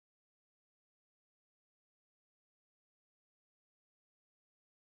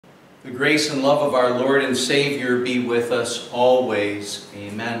The grace and love of our Lord and Savior be with us always.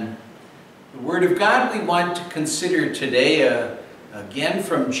 Amen. The Word of God we want to consider today, again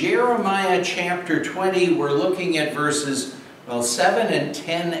from Jeremiah chapter 20. We're looking at verses 7 and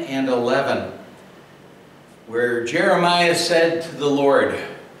 10 and 11, where Jeremiah said to the Lord,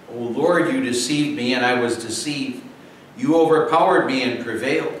 "O Lord, you deceived me, and I was deceived. You overpowered me and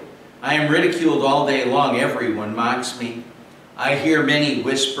prevailed. I am ridiculed all day long. Everyone mocks me. I hear many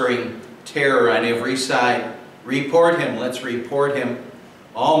whispering terror on every side. Report him, let's report him.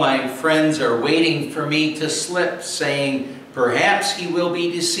 All my friends are waiting for me to slip, saying, perhaps he will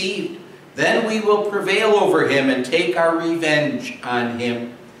be deceived. Then we will prevail over him and take our revenge on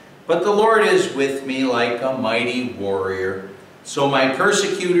him. But the Lord is with me like a mighty warrior. So my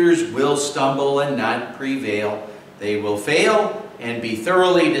persecutors will stumble and not prevail. They will fail and be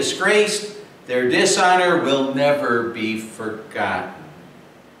thoroughly disgraced. Their dishonor will never be forgotten."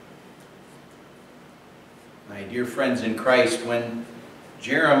 My dear friends in Christ, when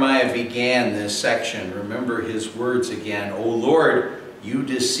Jeremiah began this section, remember his words again. "O Lord, you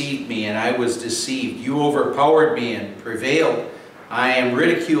deceived me, and I was deceived. You overpowered me and prevailed. I am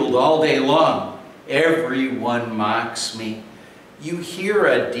ridiculed all day long. Everyone mocks me." You hear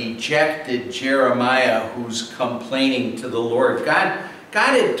a dejected Jeremiah who's complaining to the Lord. God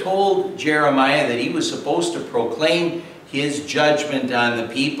had told Jeremiah that he was supposed to proclaim his judgment on the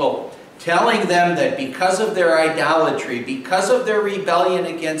people, telling them that because of their idolatry, because of their rebellion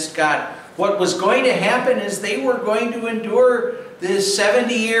against God, what was going to happen is they were going to endure this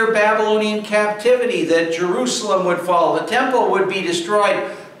 70-year Babylonian captivity, that Jerusalem would fall, the temple would be destroyed.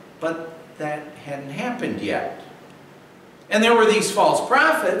 But that hadn't happened yet. And there were these false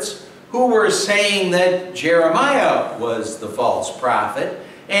prophets who were saying that Jeremiah was the false prophet.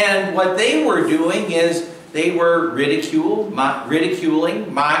 And what they were doing is they were ridiculing,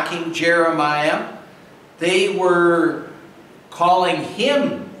 mocking Jeremiah. They were calling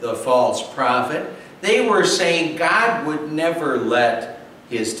him the false prophet. They were saying God would never let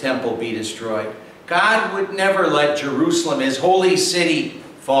his temple be destroyed. God would never let Jerusalem, his holy city,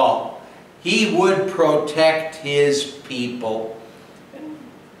 fall. He would protect his people. And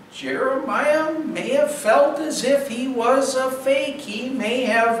Jeremiah may have felt as if he was a fake. He may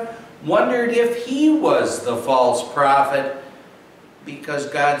have wondered if he was the false prophet because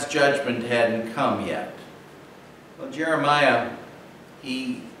God's judgment hadn't come yet. Well, Jeremiah,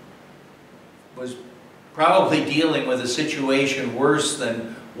 he was probably dealing with a situation worse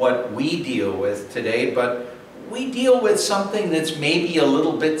than what we deal with today, but we deal with something that's maybe a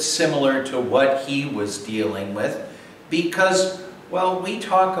little bit similar to what he was dealing with because, well, we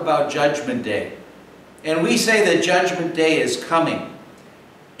talk about Judgment Day. And we say that Judgment Day is coming.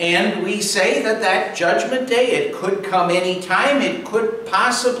 And we say that that Judgment Day, it could come any time. It could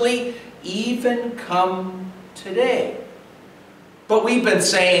possibly even come today. But we've been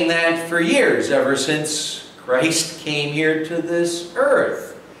saying that for years, ever since Christ came here to this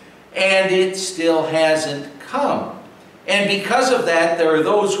earth. And it still hasn't come. And because of that, there are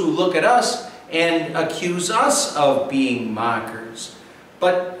those who look at us and accuse us of being mockers.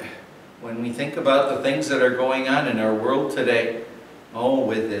 But when we think about the things that are going on in our world today,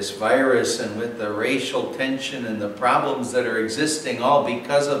 with this virus and with the racial tension and the problems that are existing, all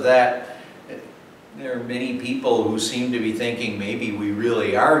because of that, there are many people who seem to be thinking maybe we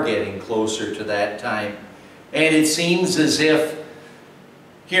really are getting closer to that time. And it seems as if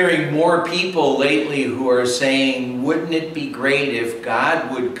hearing more people lately who are saying, wouldn't it be great if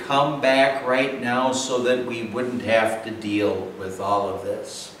God would come back right now so that we wouldn't have to deal with all of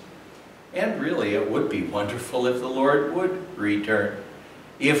this? And really, it would be wonderful if the Lord would return,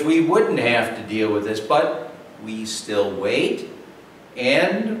 if we wouldn't have to deal with this. But we still wait,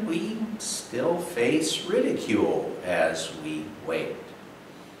 and we still face ridicule as we wait.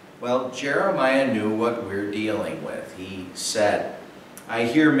 Well, Jeremiah knew what we're dealing with. He said, "I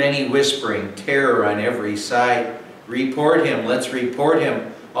hear many whispering terror on every side. Report him, let's report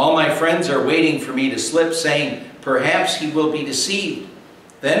him. All my friends are waiting for me to slip, saying, perhaps he will be deceived.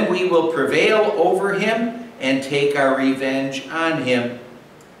 Then we will prevail over him and take our revenge on him."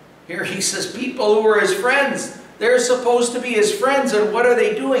 Here he says people who are his friends, they're supposed to be his friends, and what are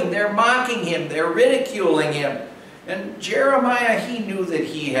they doing? They're mocking him, they're ridiculing him. And Jeremiah, he knew that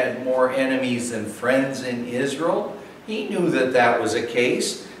he had more enemies than friends in Israel. He knew that that was a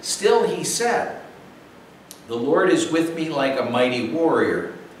case. Still, he said, "The Lord is with me like a mighty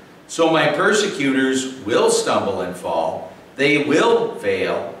warrior. So my persecutors will stumble and fall. They will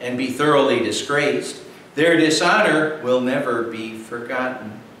fail and be thoroughly disgraced. Their dishonor will never be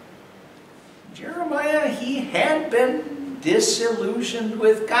forgotten." Jeremiah, he had been disillusioned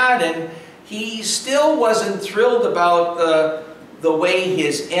with God, and he still wasn't thrilled about the way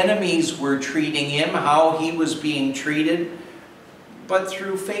his enemies were treating him, how he was being treated. But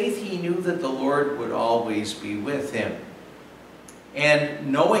through faith, he knew that the Lord would always be with him.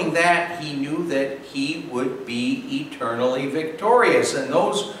 And knowing that, he knew that he would be eternally victorious. And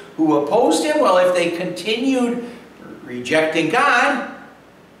those who opposed him, well, if they continued rejecting God,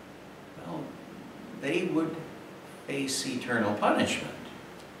 well, they would face eternal punishment.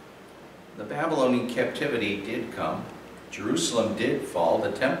 The Babylonian captivity did come. Jerusalem did fall.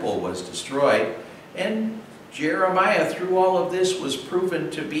 The temple was destroyed. And Jeremiah, through all of this, was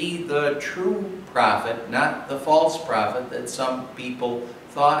proven to be the true prophet, not the false prophet that some people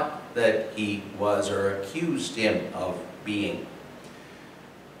thought that he was or accused him of being.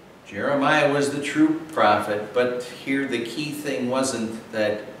 Jeremiah was the true prophet, but here the key thing wasn't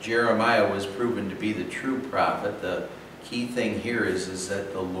that Jeremiah was proven to be the true prophet. The key thing here is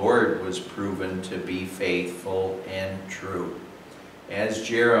that the Lord was proven to be faithful and true. As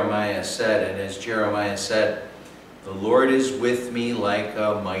Jeremiah said, the Lord is with me like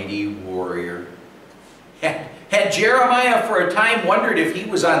a mighty warrior. Had Jeremiah for a time wondered if he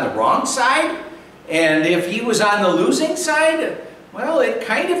was on the wrong side and if he was on the losing side? Well, it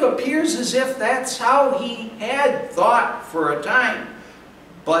kind of appears as if that's how he had thought for a time.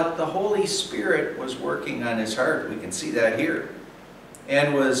 But the Holy Spirit was working on his heart. We can see that here.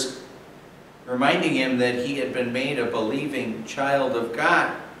 And was reminding him that he had been made a believing child of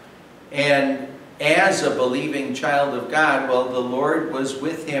God. And as a believing child of God, well, the Lord was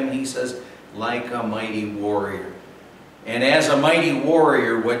with him, he says, like a mighty warrior. And as a mighty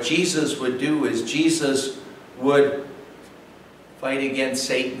warrior, what Jesus would do is Jesus would fight against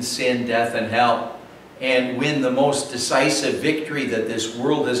Satan, sin, death, and hell, and win the most decisive victory that this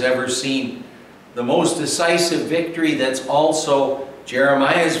world has ever seen. The most decisive victory that's also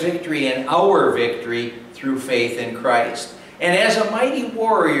Jeremiah's victory and our victory through faith in Christ. And as a mighty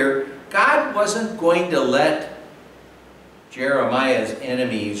warrior, God wasn't going to let Jeremiah's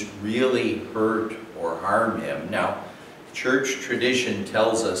enemies really hurt or harm him. Now, church tradition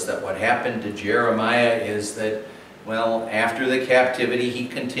tells us that what happened to Jeremiah is that, well, after the captivity, he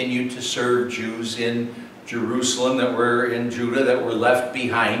continued to serve Jews in Jerusalem that were in Judah that were left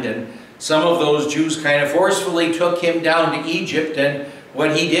behind. And some of those Jews kind of forcefully took him down to Egypt. And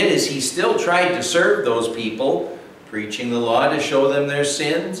what he did is he still tried to serve those people, preaching the law to show them their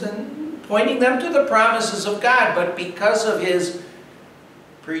sins and pointing them to the promises of God. But because of his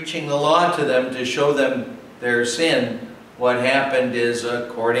preaching the law to them to show them their sin, what happened is,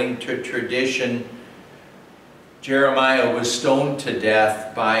 according to tradition, Jeremiah was stoned to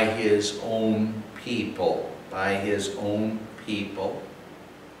death by his own people.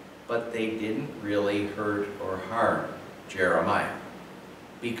 But they didn't really hurt or harm Jeremiah.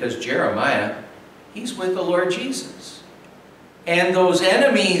 Because Jeremiah, he's with the Lord Jesus. And those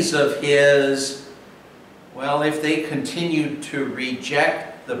enemies of his, well, if they continued to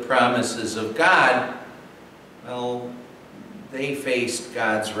reject the promises of God, well, they faced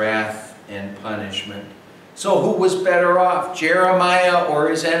God's wrath and punishment. So who was better off, Jeremiah or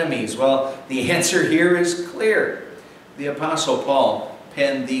his enemies? Well, the answer here is clear. The Apostle Paul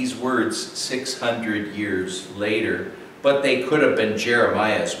penned these words 600 years later, but they could have been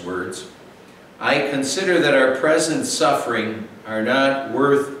Jeremiah's words. I consider that our present suffering are not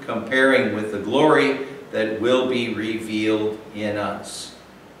worth comparing with the glory that will be revealed in us.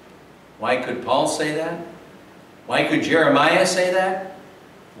 Why could Paul say that? Why could Jeremiah say that?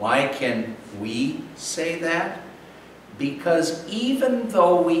 Why can we say that? Because even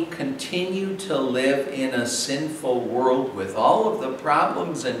though we continue to live in a sinful world with all of the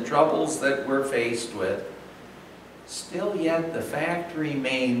problems and troubles that we're faced with, still yet the fact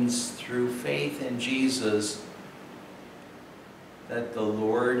remains through faith in Jesus that the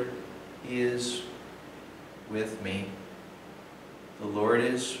Lord is with me. The Lord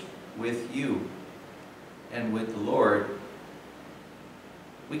is with you. And with the Lord,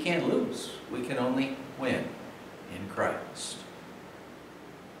 we can't lose. We can only win in Christ.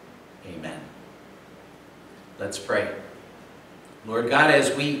 Amen. Let's pray. Lord God,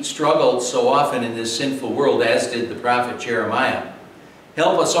 as we struggle so often in this sinful world, as did the prophet Jeremiah,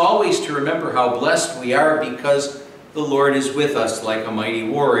 help us always to remember how blessed we are because the Lord is with us like a mighty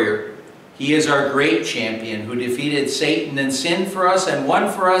warrior. He is our great champion who defeated Satan and sin for us and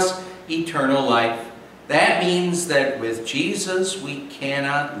won for us eternal life. That means that with Jesus we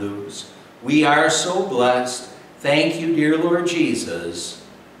cannot lose. We are so blessed. Thank you, dear Lord Jesus.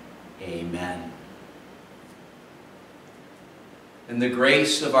 Amen. And the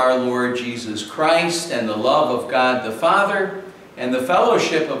grace of our Lord Jesus Christ, and the love of God the Father, and the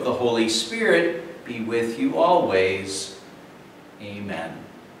fellowship of the Holy Spirit be with you always. Amen.